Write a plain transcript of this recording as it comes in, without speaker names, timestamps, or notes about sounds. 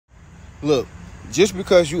Look, just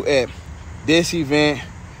because you at this event,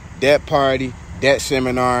 that party, that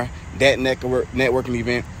seminar, that networking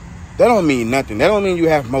event, that don't mean nothing. That don't mean you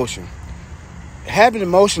have motion. Having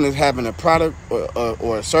motion is having a product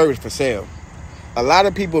or a service for sale. A lot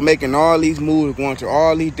of people making all these moves, going to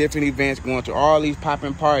all these different events, going to all these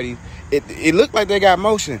popping parties. It look like they got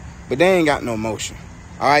motion, but they ain't got no motion.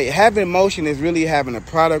 All right, having motion is really having a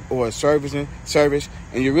product or a service, and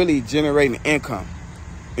you're really generating income,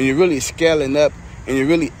 and you're really scaling up, and you're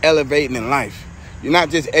really elevating in life. You're not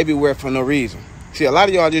just everywhere for no reason. See, a lot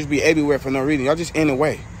of y'all just be everywhere for no reason. Y'all just in the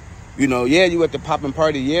way. You know, yeah, you at the popping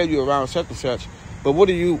party, yeah, you around such and such, but what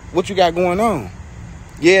you got going on?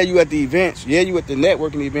 Yeah, you at the events, yeah, you at the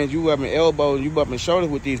networking events, you rubbing elbows, you rubbing shoulders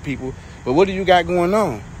with these people, but what do you got going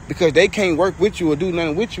on? Because they can't work with you or do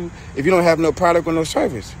nothing with you if you don't have no product or no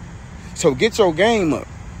service. So get your game up.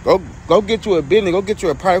 Go get you a business, go get you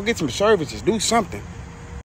a product, go get some services, do something.